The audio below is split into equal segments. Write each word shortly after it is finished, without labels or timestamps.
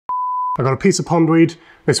I've got a piece of pondweed.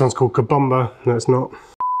 This one's called kabumba. No, it's not.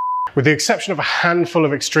 With the exception of a handful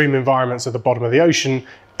of extreme environments at the bottom of the ocean,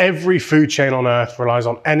 every food chain on Earth relies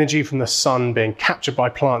on energy from the sun being captured by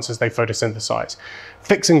plants as they photosynthesize,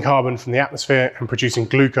 fixing carbon from the atmosphere and producing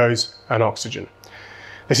glucose and oxygen.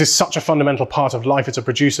 This is such a fundamental part of life as a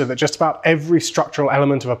producer that just about every structural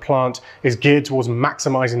element of a plant is geared towards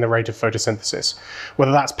maximizing the rate of photosynthesis.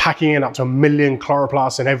 Whether that's packing in up to 1 million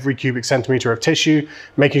chloroplasts in every cubic centimeter of tissue,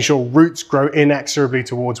 making sure roots grow inexorably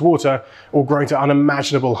towards water, or growing to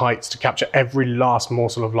unimaginable heights to capture every last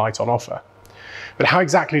morsel of light on offer. But how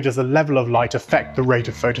exactly does the level of light affect the rate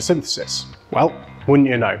of photosynthesis? Well, wouldn't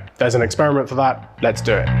you know? There's an experiment for that. Let's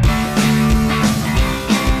do it.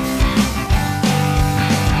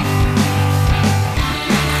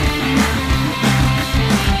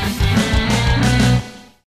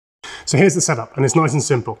 So here's the setup, and it's nice and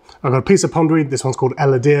simple. I've got a piece of pondweed, this one's called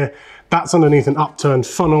Eladir. That's underneath an upturned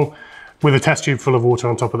funnel with a test tube full of water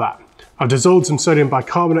on top of that. I've dissolved some sodium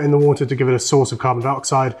bicarbonate in the water to give it a source of carbon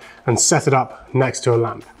dioxide and set it up next to a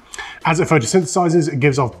lamp. As it photosynthesizes, it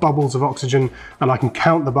gives off bubbles of oxygen, and I can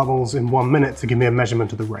count the bubbles in 1 minute to give me a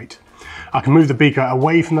measurement of the rate. I can move the beaker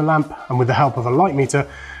away from the lamp, and with the help of a light meter,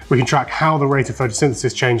 we can track how the rate of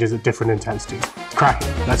photosynthesis changes at different intensities. Cracking,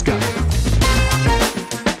 let's go.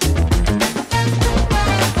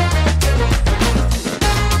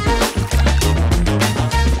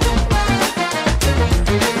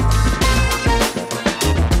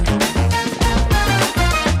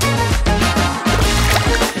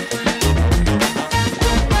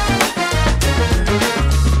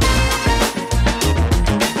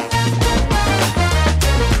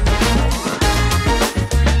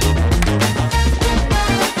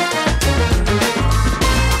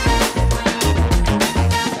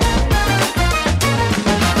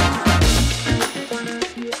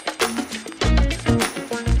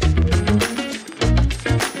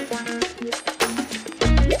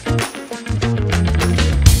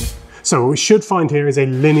 So what we should find here is a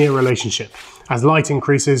linear relationship. As light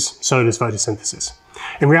increases, so does photosynthesis.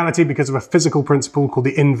 In reality, because of a physical principle called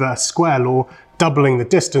the inverse square law, doubling the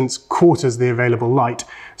distance quarters the available light.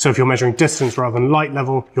 So if you're measuring distance rather than light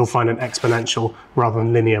level, you'll find an exponential rather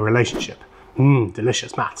than linear relationship.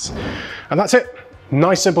 Delicious maths. And that's it.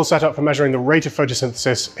 Nice simple setup for measuring the rate of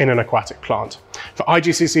photosynthesis in an aquatic plant. For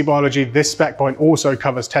GCSE Biology, this spec point also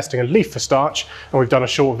covers testing a leaf for starch, and we've done a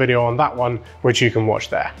short video on that one, which you can watch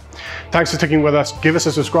there. Thanks for sticking with us. Give us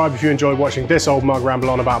a subscribe if you enjoyed watching this old mug ramble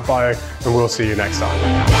on about bio, and we'll see you next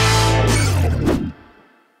time.